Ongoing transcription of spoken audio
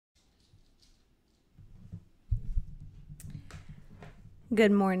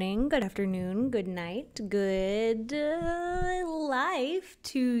good morning, good afternoon, good night, good life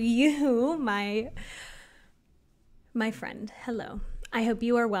to you, my friend. Hello. I hope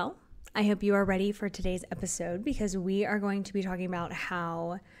you are well. I hope you are ready for today's episode because we are going to be talking about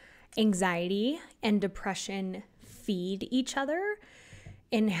how anxiety and depression feed each other,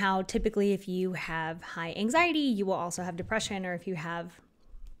 and how typically if you have high anxiety, you will also have depression, or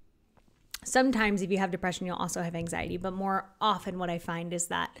sometimes if you have depression, you'll also have anxiety. But more often what I find is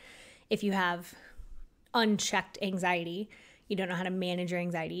that if you have unchecked anxiety, you don't know how to manage your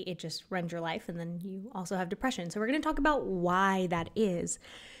anxiety, it just runs your life, and then you also have depression. So we're going to talk about why that is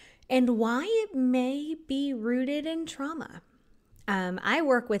and why it may be rooted in trauma. I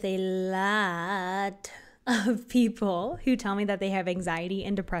work with a lot of people who tell me that they have anxiety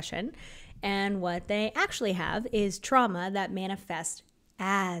and depression, and what they actually have is trauma that manifests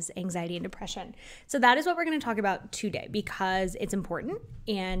as anxiety and depression. So that is what we're going to talk about today because it's important.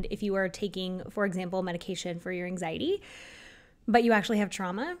 And if you are taking, for example, medication for your anxiety, but you actually have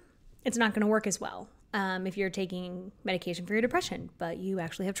trauma, it's not going to work as well. If you're taking medication for your depression, but you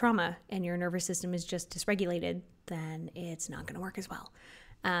actually have trauma and your nervous system is just dysregulated, then it's not going to work as well.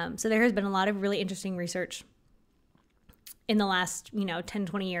 So there has been a lot of really interesting research in the last, 10,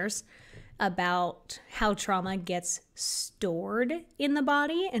 20 years about how trauma gets stored in the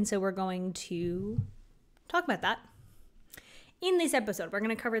body. And so we're going to talk about that in this episode. We're going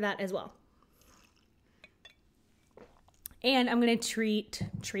to cover that as well. And I'm going to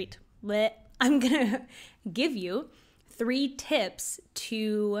I'm going to give you 3 tips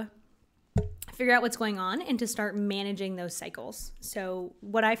to figure out what's going on and to start managing those cycles. So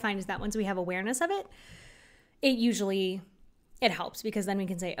what I find is that once we have awareness of it, it helps, because then we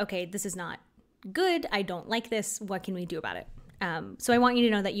can say, okay, this is not good. I don't like this. What can we do about it? So I want you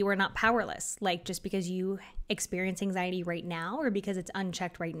to know that you are not powerless. Like, just because you experience anxiety right now or because it's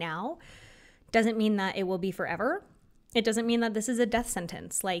unchecked right now doesn't mean that it will be forever. It doesn't mean that this is a death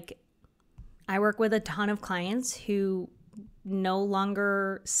sentence. Like, I work with a ton of clients who no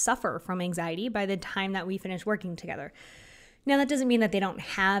longer suffer from anxiety by the time that we finish working together. Now, that doesn't mean that they don't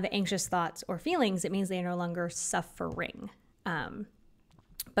have anxious thoughts or feelings. It means they are no longer suffering.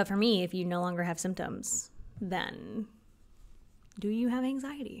 But for me, if you no longer have symptoms, then do you have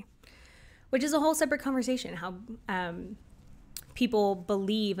anxiety? Which is a whole separate conversation, how people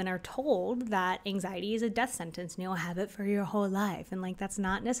believe and are told that anxiety is a death sentence and you'll have it for your whole life. And that's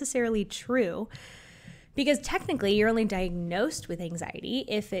not necessarily true, because technically you're only diagnosed with anxiety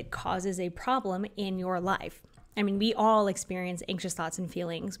if it causes a problem in your life. I mean, we all experience anxious thoughts and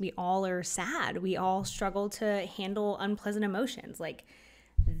feelings. We all are sad. We all struggle to handle unpleasant emotions.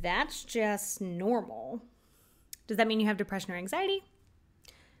 That's just normal. Does that mean you have depression or anxiety?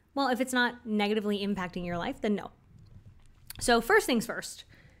 Well, if it's not negatively impacting your life, then no. So first things first.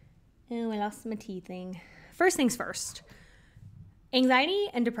 Oh, I lost my tea thing. First things first. Anxiety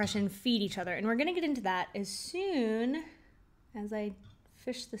and depression feed each other. And we're going to get into that as soon as I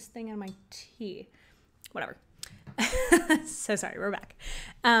fish this thing out of my tea. Whatever. So sorry, we're back.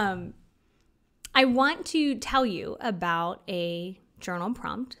 I want to tell you about a journal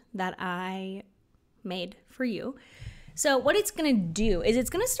prompt that I made for you. So what it's going to do is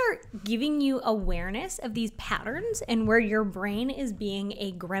it's going to start giving you awareness of these patterns and where your brain is being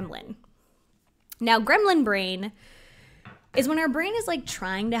a gremlin. Now, gremlin brain is when our brain is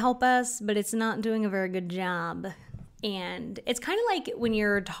trying to help us, but it's not doing a very good job. And it's kind of like when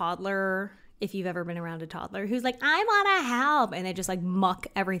you're a toddler, if you've ever been around a toddler who's like, I want to help, and they just muck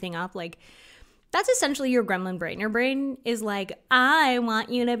everything up. That's essentially your gremlin brain. Your brain is like, I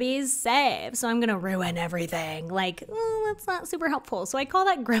want you to be safe, so I'm going to ruin everything. That's not super helpful. So I call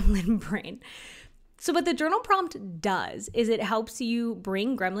that gremlin brain. So what the journal prompt does is it helps you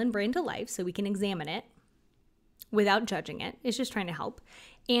bring gremlin brain to life so we can examine it without judging it. It's just trying to help.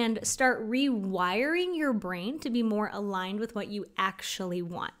 And start rewiring your brain to be more aligned with what you actually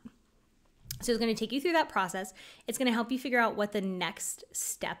want. So it's going to take you through that process. It's going to help you figure out what the next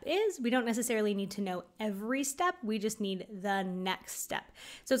step is. We don't necessarily need to know every step. We just need the next step.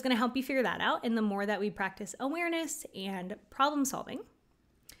 So it's going to help you figure that out. And the more that we practice awareness and problem solving,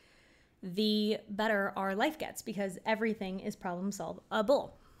 the better our life gets, because everything is problem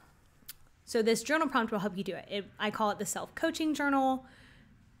solvable. So this journal prompt will help you do it. I call it the self-coaching journal.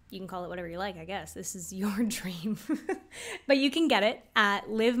 You can call it whatever you like, I guess. This is your dream. But you can get it at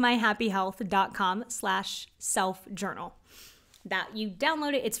livemyhappyhealth.com/self-journal. That you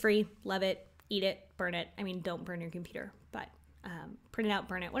download it, it's free, love it, eat it, burn it. I mean, don't burn your computer, but print it out,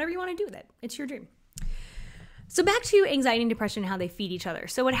 burn it, whatever you want to do with it. It's your dream. So back to anxiety and depression, how they feed each other.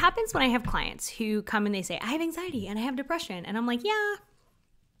 So what happens when I have clients who come and they say, I have anxiety and I have depression. And I'm like, yeah,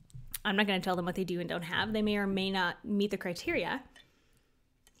 I'm not going to tell them what they do and don't have. They may or may not meet the criteria.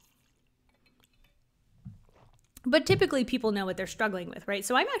 But typically people know what they're struggling with, right?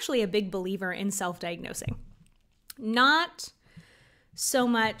 So I'm actually a big believer in self-diagnosing. Not so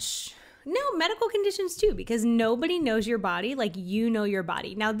much, no, medical conditions too, because nobody knows your body like you know your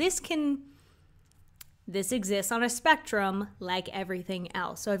body. Now this exists on a spectrum like everything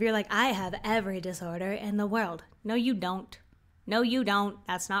else. So if you're like, I have every disorder in the world. No, you don't. No, you don't.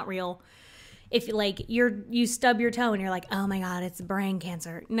 That's not real. If like you stub your toe and you're like, oh my God, it's brain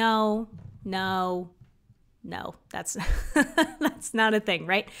cancer. No, that's that's not a thing,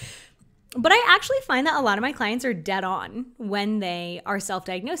 right? But I actually find that a lot of my clients are dead on when they are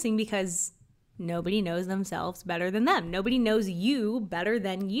self-diagnosing because nobody knows themselves better than them. Nobody knows you better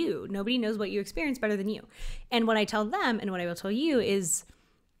than you. Nobody knows what you experience better than you. And what I tell them and what I will tell you is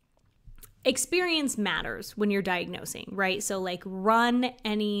experience matters when you're diagnosing, right? So like run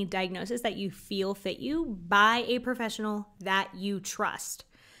any diagnosis that you feel fit you by a professional that you trust.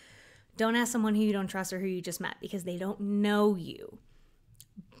 Don't ask someone who you don't trust or who you just met because they don't know you.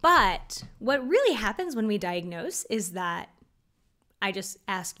 But what really happens when we diagnose is that I just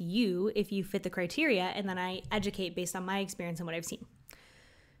ask you if you fit the criteria and then I educate based on my experience and what I've seen.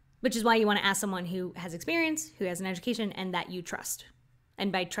 Which is why you want to ask someone who has experience, who has an education, and that you trust.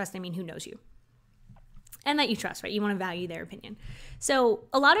 And by trust, I mean who knows you. And that you trust, right? You want to value their opinion. So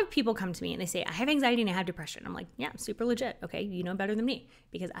a lot of people come to me and they say, I have anxiety and I have depression. I'm like, yeah, super legit. Okay, you know better than me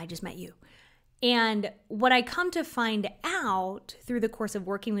because I just met you. And what I come to find out through the course of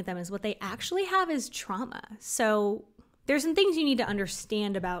working with them is what they actually have is trauma. So there's some things you need to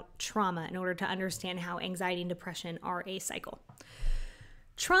understand about trauma in order to understand how anxiety and depression are a cycle.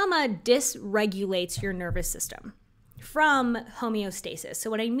 Trauma dysregulates your nervous system from homeostasis. So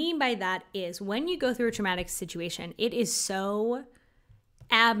what I mean by that is when you go through a traumatic situation, it is so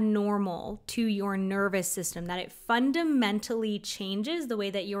abnormal to your nervous system that it fundamentally changes the way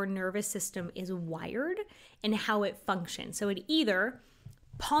that your nervous system is wired and how it functions. So it either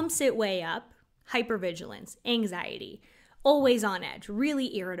pumps it way up, hypervigilance, anxiety, always on edge,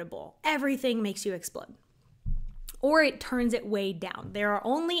 really irritable, everything makes you explode. Or it turns it way down. There are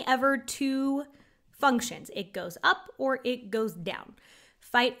only ever two functions. It goes up or it goes down.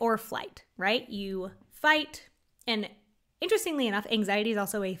 Fight or flight, right? You fight, and interestingly enough, anxiety is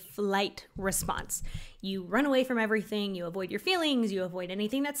also a flight response. You run away from everything, you avoid your feelings, you avoid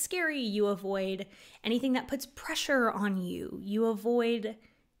anything that's scary, you avoid anything that puts pressure on you, you avoid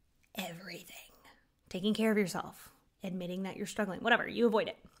everything. Taking care of yourself, admitting that you're struggling, whatever, you avoid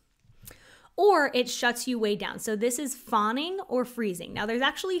it. Or it shuts you way down. So this is fawning or freezing. Now there's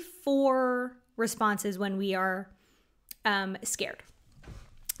actually 4 responses when we are scared.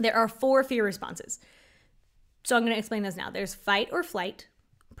 There are 4 fear responses. So I'm going to explain those now. There's fight or flight,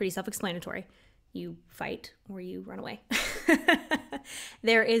 pretty self-explanatory. You fight or you run away.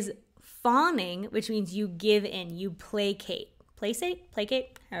 There is fawning, which means you give in, you placate.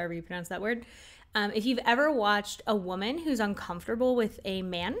 Placate, however you pronounce that word. If you've ever watched a woman who's uncomfortable with a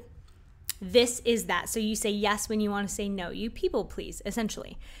man, this is that. So you say yes when you want to say no. You people please,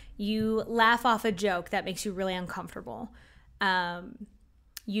 essentially. You laugh off a joke that makes you really uncomfortable.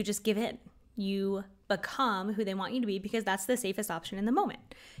 You just give in. You become who they want you to be because that's the safest option in the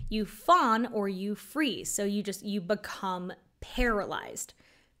moment. You fawn or you freeze. So you become paralyzed.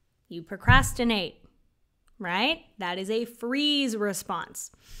 You procrastinate, right? That is a freeze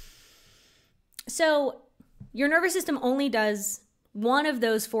response. So your nervous system only does one of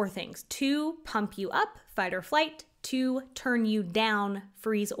those 4 things: to pump you up, fight or flight; to turn you down,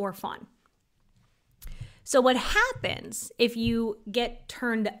 freeze or fawn. So what happens if you get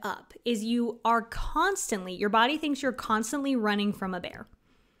turned up is your body thinks you're constantly running from a bear.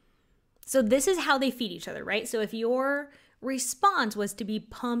 So this is how they feed each other, right? So if your response was to be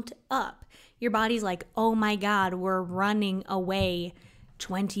pumped up, your body's like, oh my God, we're running away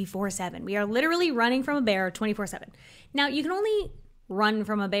 24/7. We are literally running from a bear 24/7. Now you can only run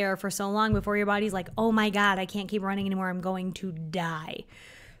from a bear for so long before your body's like, oh my God, I can't keep running anymore. I'm going to die.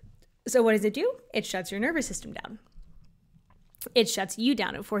 So what does it do? It shuts your nervous system down. It shuts you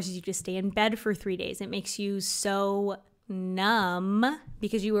down. It forces you to stay in bed for 3 days. It makes you so numb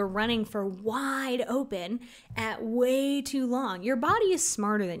because you were running for wide open at way too long. Your body is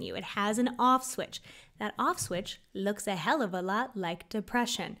smarter than you. It has an off switch. That off switch looks a hell of a lot like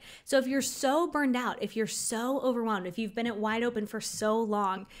depression. So if you're so burned out, if you're so overwhelmed, if you've been at wide open for so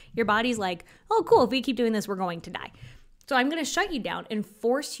long, your body's like, oh, cool, if we keep doing this, we're going to die. So I'm going to shut you down and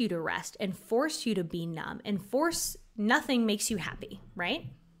force you to rest and force you to be numb and nothing makes you happy, right?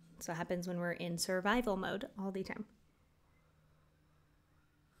 So it happens when we're in survival mode all the time.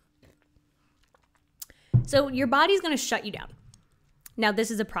 So your body's going to shut you down. Now,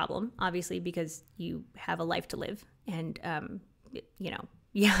 this is a problem, obviously, because you have a life to live and,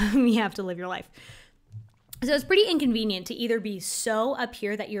 you have to live your life. So it's pretty inconvenient to either be so up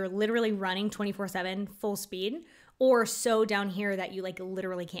here that you're literally running 24/7 full speed, or so down here that you like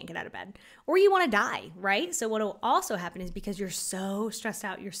literally can't get out of bed, or you want to die, right? So what will also happen is because you're so stressed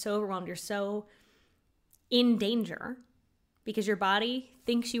out, you're so overwhelmed, you're so in danger, because your body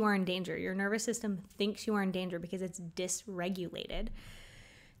thinks you are in danger, your nervous system thinks you are in danger because it's dysregulated,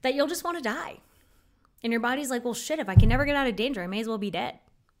 that you'll just want to die. And your body's like, well, shit, if I can never get out of danger, I may as well be dead.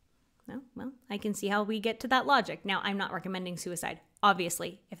 No, well, I can see how we get to that logic. Now, I'm not recommending suicide.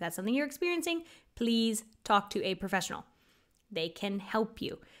 Obviously, if that's something you're experiencing, please talk to a professional. They can help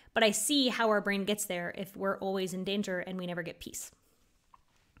you. But I see how our brain gets there if we're always in danger and we never get peace.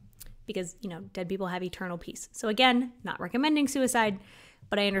 Because, dead people have eternal peace. So again, not recommending suicide,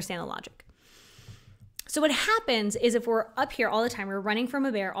 but I understand the logic. So what happens is if we're up here all the time, we're running from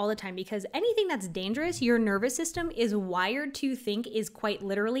a bear all the time, because anything that's dangerous, your nervous system is wired to think is quite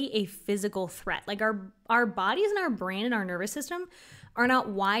literally a physical threat. Like our bodies and our brain and our nervous system are not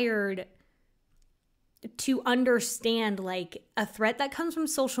wired to understand like a threat that comes from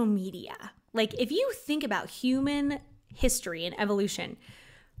social media. Like if you think about human history and evolution,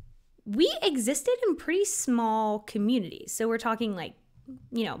 we existed in pretty small communities. So we're talking like,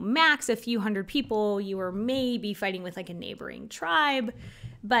 max a few hundred people. You were maybe fighting with like a neighboring tribe,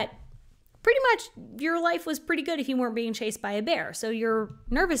 but pretty much your life was pretty good if you weren't being chased by a bear. So your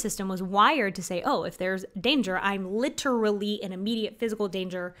nervous system was wired to say, oh, if there's danger, I'm literally in immediate physical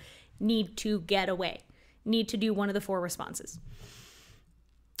danger, need to get away, need to do one of the 4 responses.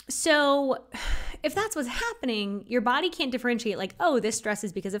 So if that's what's happening, your body can't differentiate like, oh, this stress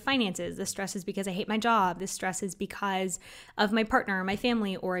is because of finances. This stress is because I hate my job. This stress is because of my partner or my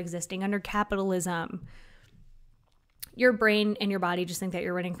family or existing under capitalism. Your brain and your body just think that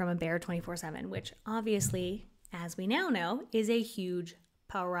you're running from a bear 24/7, which obviously, as we now know, is a huge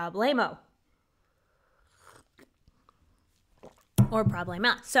problemo or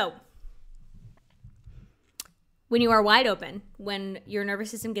problema. So when you are wide open, when your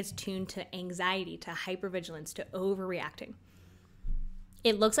nervous system gets tuned to anxiety, to hypervigilance, to overreacting,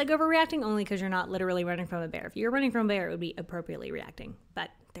 it looks like overreacting only because you're not literally running from a bear. If you're running from a bear, it would be appropriately reacting, but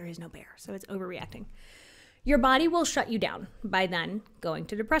there is no bear, so it's overreacting. Your body will shut you down by then going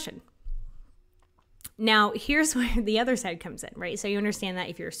to depression. Now, here's where the other side comes in, right? So you understand that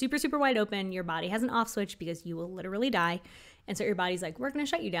if you're super, super wide open, your body has an off switch because you will literally die. And so your body's like, we're going to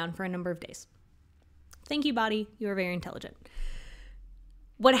shut you down for a number of days. Thank you, body. You are very intelligent.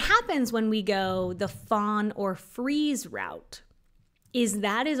 What happens when we go the fawn or freeze route is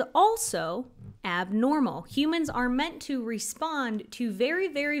that is also abnormal. Humans are meant to respond to very,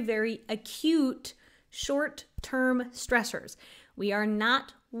 very, very acute short-term stressors. We are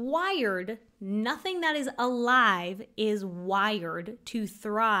not wired, nothing that is alive is wired to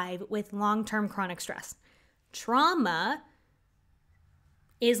thrive with long-term chronic stress. Trauma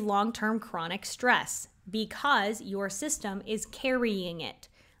is long-term chronic stress because your system is carrying it.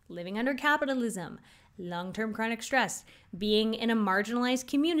 Living under capitalism, long-term chronic stress. Being in a marginalized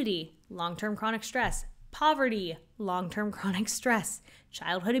community, long-term chronic stress. Poverty, long-term chronic stress.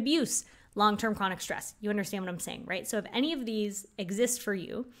 Childhood abuse, long-term chronic stress. You understand what I'm saying, right? So if any of these exist for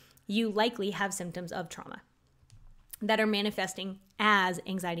you, you likely have symptoms of trauma that are manifesting as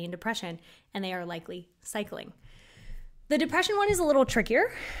anxiety and depression, and they are likely cycling. The depression one is a little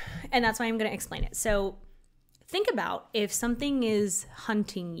trickier, and that's why I'm going to explain it. So think about if something is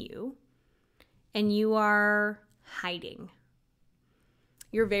hunting you and you are hiding.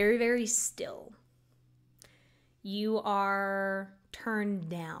 You're very, very still. You are turned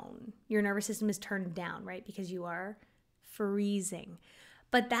down. Your nervous system is turned down, right? Because you are freezing.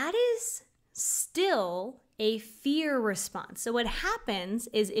 But that is still a fear response. So what happens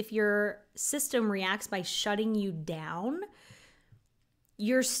is if your system reacts by shutting you down,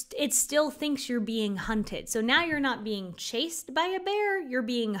 it still thinks you're being hunted. So now you're not being chased by a bear, you're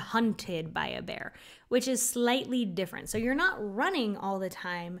being hunted by a bear, which is slightly different. So you're not running all the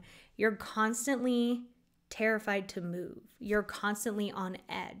time. You're constantly terrified to move. You're constantly on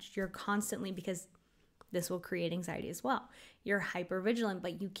edge. You're constantly, because this will create anxiety as well. You're hypervigilant,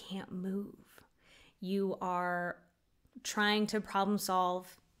 but you can't move. You are trying to problem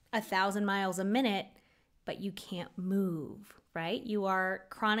solve 1,000 miles a minute, but you can't move, right? You are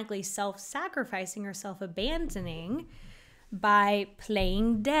chronically self-sacrificing or self-abandoning by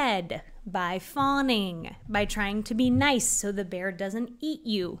playing dead, by fawning, by trying to be nice so the bear doesn't eat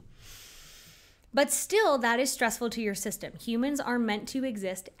you. But still, that is stressful to your system. Humans are meant to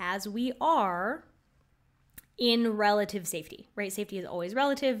exist as we are in relative safety, right? Safety is always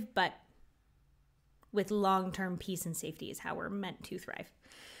relative, but with long-term peace and safety is how we're meant to thrive.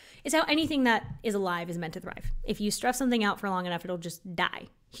 It's how anything that is alive is meant to thrive. If you stress something out for long enough, it'll just die.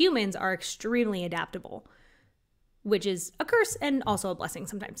 Humans are extremely adaptable, which is a curse and also a blessing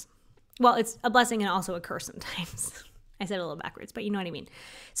sometimes. Well, it's a blessing and also a curse sometimes. I said it a little backwards, but you know what I mean.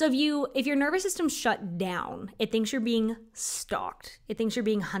 So if your nervous system's shut down, it thinks you're being stalked. It thinks you're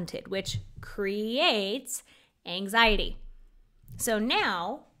being hunted, which creates anxiety. So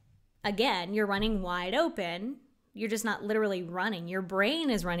now, again, you're running wide open. You're just not literally running. Your brain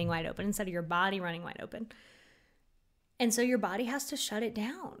is running wide open instead of your body running wide open. And so your body has to shut it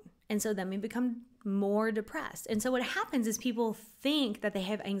down. And so then we become more depressed. And so what happens is people think that they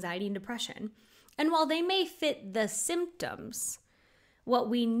have anxiety and depression. And while they may fit the symptoms, what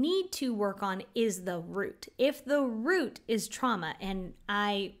we need to work on is the root. If the root is trauma, and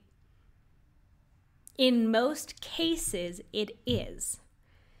in most cases it is,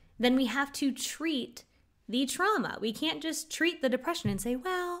 then we have to treat the trauma. We can't just treat the depression and say,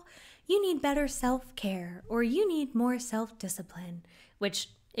 well, you need better self-care or you need more self-discipline, which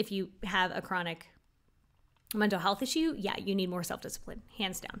if you have a chronic mental health issue, yeah, you need more self-discipline,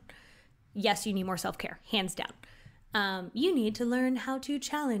 hands down. Yes, you need more self-care, hands down. You need to learn how to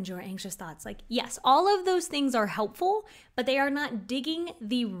challenge your anxious thoughts. Like, yes, all of those things are helpful, but they are not digging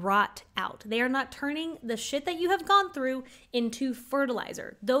the rot out. They are not turning the shit that you have gone through into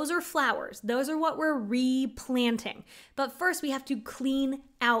fertilizer. Those are flowers. Those are what we're replanting. But first, we have to clean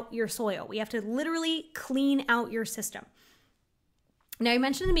out your soil. We have to literally clean out your system. Now, I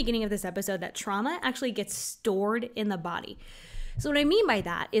mentioned in the beginning of this episode that trauma actually gets stored in the body. So what I mean by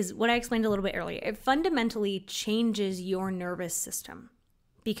that is what I explained a little bit earlier. It fundamentally changes your nervous system,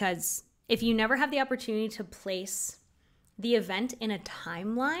 because if you never have the opportunity to place the event in a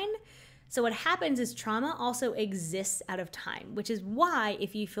timeline, so what happens is trauma also exists out of time, which is why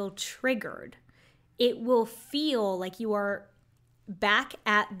if you feel triggered, it will feel like you are back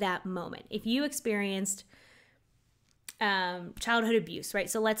at that moment. If you experienced childhood abuse, right?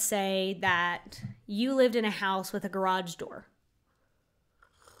 So let's say that you lived in a house with a garage door.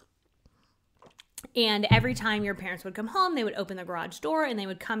 And every time your parents would come home, they would open the garage door and they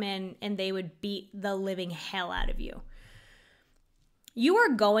would come in and they would beat the living hell out of you. You are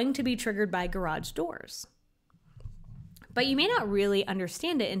going to be triggered by garage doors, but you may not really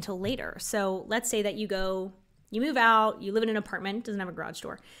understand it until later. So let's say that you move out, you live in an apartment, doesn't have a garage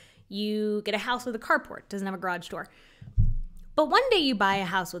door. You get a house with a carport, doesn't have a garage door. But one day you buy a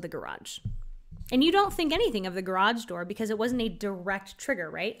house with a garage. And you don't think anything of the garage door because it wasn't a direct trigger,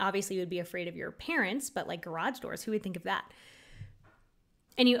 right? Obviously, you would be afraid of your parents, but like garage doors, who would think of that?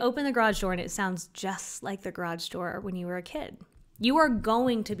 And you open the garage door and it sounds just like the garage door when you were a kid. You are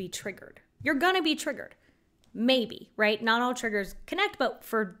going to be triggered. You're going to be triggered. Maybe, right? Not all triggers connect, but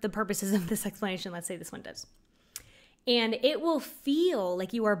for the purposes of this explanation, let's say this one does. And it will feel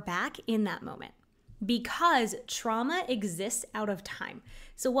like you are back in that moment, because trauma exists out of time.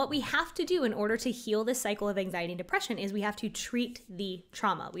 So what we have to do in order to heal this cycle of anxiety and depression is we have to treat the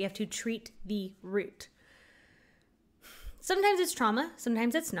trauma. We have to treat the root. Sometimes it's trauma,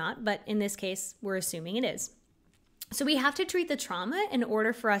 sometimes it's not, but in this case, we're assuming it is. So we have to treat the trauma in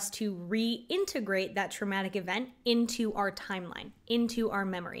order for us to reintegrate that traumatic event into our timeline, into our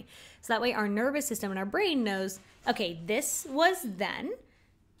memory. So that way our nervous system and our brain knows, okay, this was then,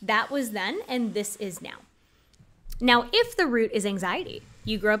 that was then, and this is now. Now, if the root is anxiety,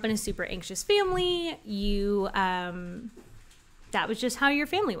 you grew up in a super anxious family, that was just how your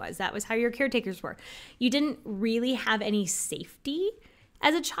family was. That was how your caretakers were. You didn't really have any safety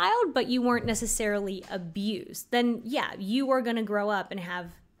as a child, but you weren't necessarily abused. Then yeah, you are going to grow up and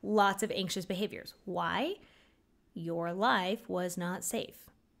have lots of anxious behaviors. Why? Your life was not safe.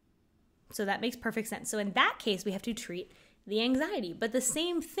 So that makes perfect sense. So in that case, we have to treat the anxiety, but the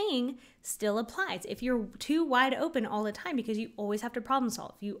same thing still applies. If you're too wide open all the time, because you always have to problem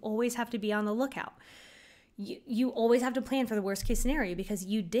solve, you always have to be on the lookout, you always have to plan for the worst case scenario because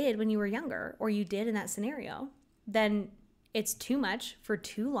you did when you were younger, or you did in that scenario, then it's too much for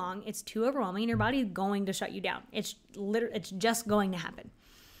too long, it's too overwhelming, and your body is going to shut you down. It's just going to happen.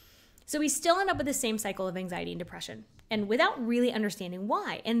 So we still end up with the same cycle of anxiety and depression, and without really understanding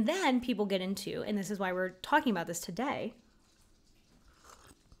why. And then people get into, and this is why we're talking about this today,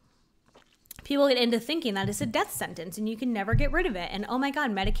 people get into thinking that it's a death sentence and you can never get rid of it. And oh my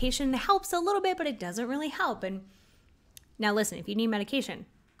God, medication helps a little bit, but it doesn't really help. And now listen, if you need medication,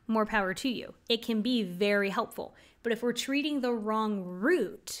 more power to you. It can be very helpful. But if we're treating the wrong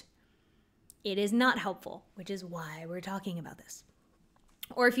root, it is not helpful, which is why we're talking about this.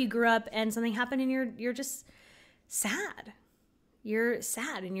 Or if you grew up and something happened and you're just sad. You're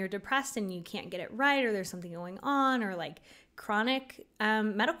sad and you're depressed and you can't get it right, or there's something going on, or like chronic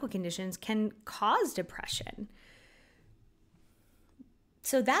medical conditions can cause depression.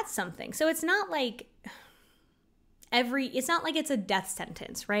 So that's something. So it's not like it's a death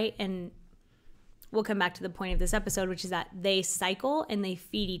sentence, right? And we'll come back to the point of this episode, which is that they cycle and they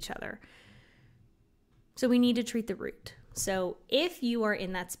feed each other. So we need to treat the root. So if you are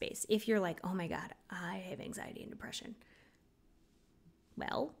in that space, if you're like, oh my God, I have anxiety and depression,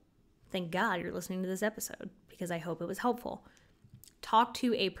 well, thank God you're listening to this episode, because I hope it was helpful. Talk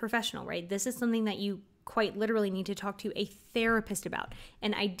to a professional, right? This is something that you quite literally need to talk to a therapist about,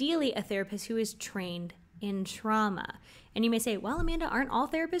 and ideally a therapist who is trained in trauma. And you may say, well, Amanda, aren't all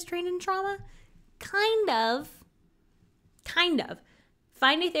therapists trained in trauma? Kind of.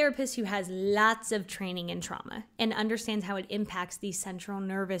 Find a therapist who has lots of training in trauma and understands how it impacts the central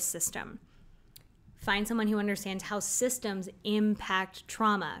nervous system. Find someone who understands how systems impact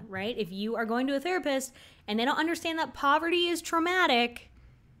trauma, right? If you are going to a therapist and they don't understand that poverty is traumatic,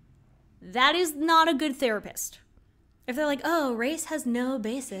 that is not a good therapist. If they're like, oh, race has no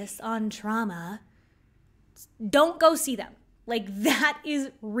basis on trauma, don't go see them. Like, that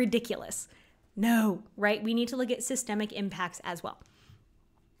is ridiculous. No, right? We need to look at systemic impacts as well.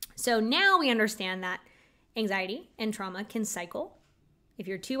 So now we understand that anxiety and trauma can cycle. If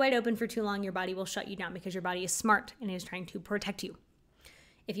you're too wide open for too long, your body will shut you down because your body is smart and it is trying to protect you.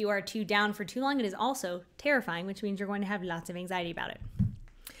 If you are too down for too long, it is also terrifying, which means you're going to have lots of anxiety about it.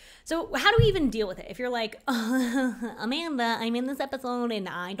 So how do we even deal with it? If you're like, oh, Amanda, I'm in this episode and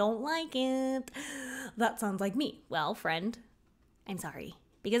I don't like it. That sounds like me. Well, friend, I'm sorry.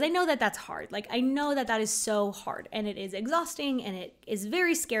 Because I know that that's hard. Like, I know that that is so hard and it is exhausting and it is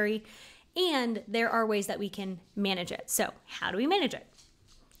very scary. And there are ways that we can manage it. So how do we manage it?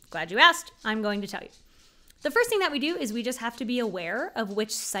 Glad you asked. I'm going to tell you. The first thing that we do is we just have to be aware of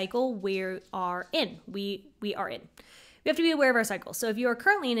which cycle we are in. We are in. We have to be aware of our cycle. So if you are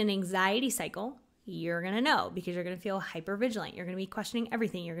currently in an anxiety cycle, you're going to know, because you're going to feel hypervigilant. You're going to be questioning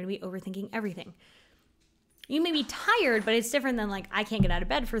everything. You're going to be overthinking everything. You may be tired, but it's different than like, I can't get out of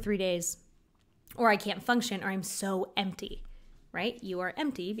bed for 3 days, or I can't function, or I'm so empty, right? You are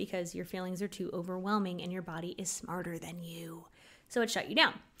empty because your feelings are too overwhelming and your body is smarter than you. So it shut you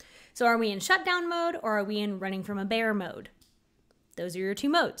down. So are we in shutdown mode, or are we in running from a bear mode? Those are your two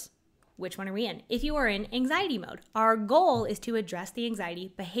modes. Which one are we in? If you are in anxiety mode, our goal is to address the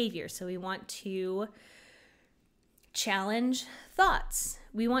anxiety behavior. So we want to challenge thoughts.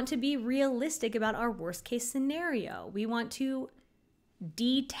 We want to be realistic about our worst case scenario. We want to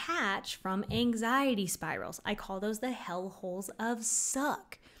detach from anxiety spirals. I call those the hellholes of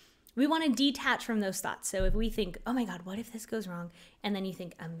suck. We want to detach from those thoughts. So if we think, oh my God, what if this goes wrong? And then you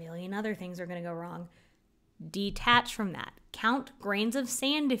think a million other things are going to go wrong. Detach from that. Count grains of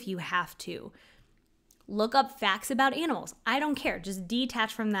sand if you have to. Look up facts about animals. I don't care. Just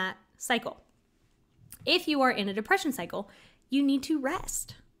detach from that cycle. If you are in a depression cycle, you need to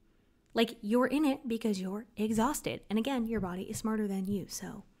rest. Like, you're in it because you're exhausted. And again, your body is smarter than you.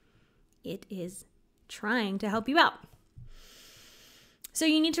 So it is trying to help you out. So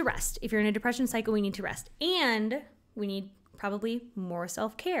you need to rest. If you're in a depression cycle, we need to rest. And we need probably more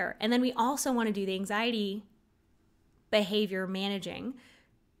self-care. And then we also want to do the anxiety behavior managing.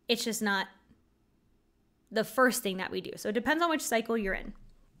 It's just not the first thing that we do. So it depends on which cycle you're in.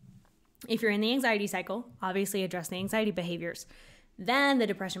 If you're in the anxiety cycle, obviously address the anxiety behaviors, then the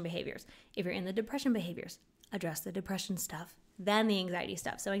depression behaviors. If you're in the depression behaviors, address the depression stuff, then the anxiety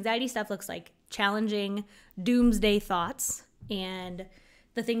stuff. So anxiety stuff looks like challenging doomsday thoughts and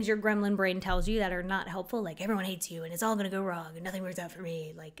the things your gremlin brain tells you that are not helpful, like everyone hates you and it's all going to go wrong and nothing works out for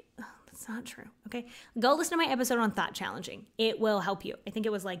me. Like, oh, that's not true. Okay. Go listen to my episode on thought challenging. It will help you. I think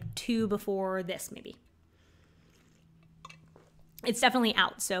it was like 2 before this, maybe. It's definitely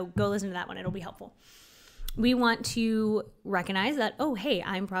out. So go listen to that one. It'll be helpful. We want to recognize that, oh, hey,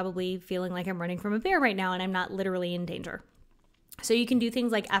 I'm probably feeling like I'm running from a bear right now and I'm not literally in danger. So you can do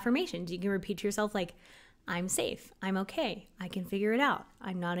things like affirmations. You can repeat to yourself like, I'm safe. I'm okay. I can figure it out.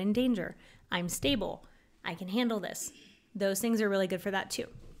 I'm not in danger. I'm stable. I can handle this. Those things are really good for that too.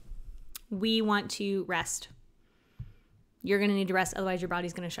 We want to rest. You're going to need to rest. Otherwise, your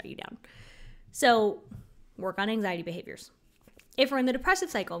body's going to shut you down. So work on anxiety behaviors. If we're in the depressive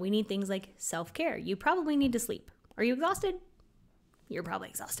cycle, we need things like self-care. You probably need to sleep. Are you exhausted? You're probably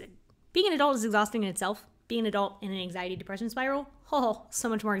exhausted. Being an adult is exhausting in itself. Being an adult in an anxiety depression spiral, oh, so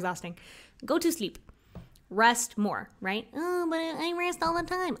much more exhausting. Go to sleep. Rest more, right? Oh, but I rest all the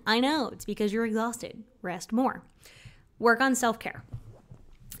time. I know. It's because you're exhausted. Rest more. Work on self-care.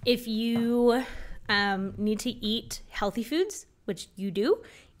 If you need to eat healthy foods, which you do.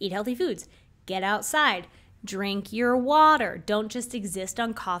 Eat healthy foods. Get outside. Drink your water. Don't just exist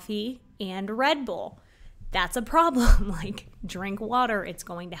on coffee and Red Bull. That's a problem. Like, drink water. It's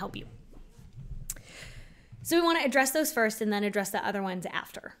going to help you. So we want to address those first and then address the other ones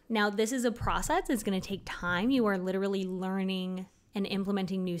after. Now, this is a process. It's going to take time. You are literally learning and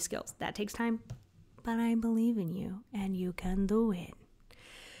implementing new skills. That takes time, but I believe in you and you can do it.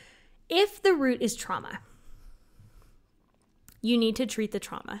 If the root is trauma, you need to treat the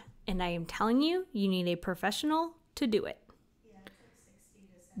trauma. And I am telling you, you need a professional to do it.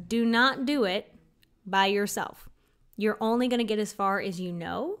 Do not do it by yourself. You're only going to get as far as you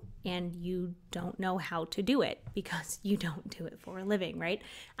know, and you don't know how to do it because you don't do it for a living, right?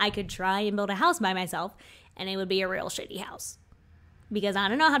 I could try and build a house by myself, and it would be a real shitty house because I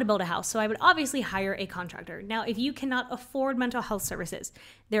don't know how to build a house. So I would obviously hire a contractor. Now, if you cannot afford mental health services,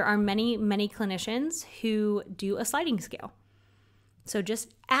 there are many, many clinicians who do a sliding scale. So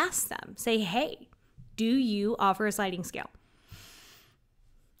just ask them, say, hey, do you offer a sliding scale?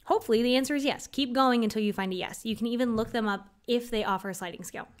 Hopefully the answer is yes. Keep going until you find a yes. You can even look them up if they offer a sliding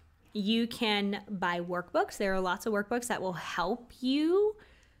scale. You can buy workbooks. There are lots of workbooks that will help you,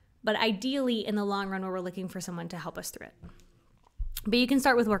 but ideally in the long run, we're looking for someone to help us through it. But you can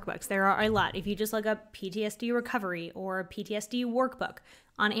start with workbooks. There are a lot. If you just look up PTSD recovery or PTSD workbook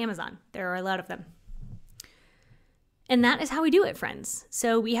on Amazon, there are a lot of them. And that is how we do it, friends.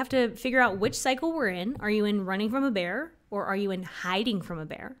 So we have to figure out which cycle we're in. Are you in running from a bear or are you in hiding from a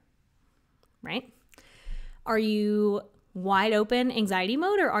bear? Right? Are you wide open anxiety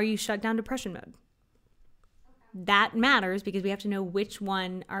mode or are you shut down depression mode? That matters because we have to know which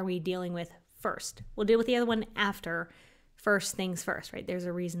one are we dealing with first. We'll deal with the other one after. First things first, right? There's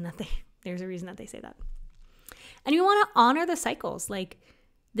a reason that they say that. And you want to honor the cycles. Like,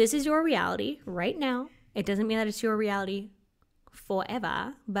 this is your reality right now. It doesn't mean that it's your reality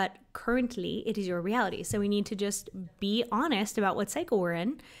forever, but currently it is your reality. So we need to just be honest about what cycle we're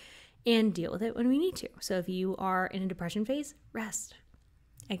in and deal with it when we need to. So if you are in a depression phase, rest.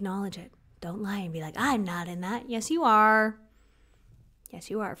 Acknowledge it. Don't lie and be like, I'm not in that. Yes, you are.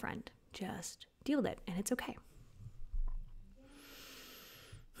 Yes, you are, friend. Just deal with it, and it's okay.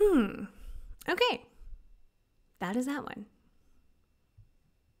 Okay. That is that one.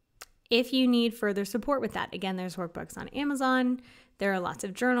 If you need further support with that, again, there's workbooks on Amazon. There are lots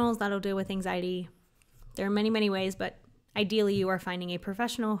of journals that'll deal with anxiety. There are many, many ways, but ideally you are finding a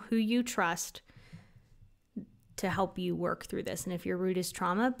professional who you trust to help you work through this. And if your root is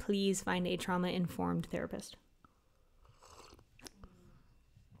trauma, please find a trauma-informed therapist.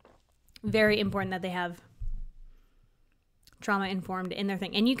 Very important that they have trauma-informed in their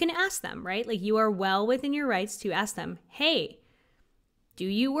thing. And you can ask them, right? Like, you are well within your rights to ask them, hey, do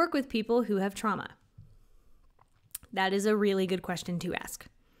you work with people who have trauma? That is a really good question to ask.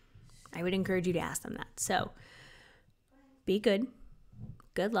 I would encourage you to ask them that. So be good.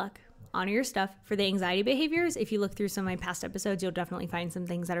 Good luck. Honor your stuff. For the anxiety behaviors, if you look through some of my past episodes, you'll definitely find some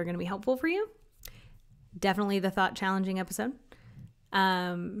things that are going to be helpful for you. Definitely the thought challenging episode.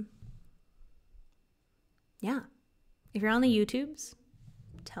 Yeah. If you're on the YouTubes,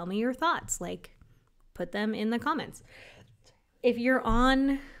 tell me your thoughts. Like, put them in the comments. If you're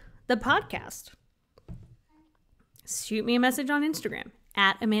on the podcast, shoot me a message on Instagram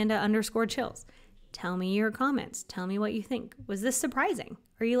at Amanda_chills. Tell me your comments. Tell me what you think. Was this surprising?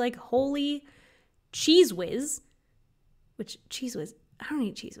 Are you like, holy cheese whiz? Which cheese whiz? I don't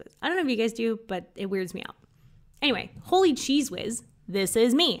eat cheese whiz. I don't know if you guys do, but it weirds me out. Anyway, holy cheese whiz. This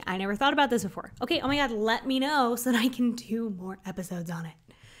is me. I never thought about this before. Okay, oh my God, let me know so that I can do more episodes on it.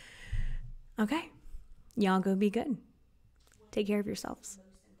 Okay, y'all go be good. Take care of yourselves.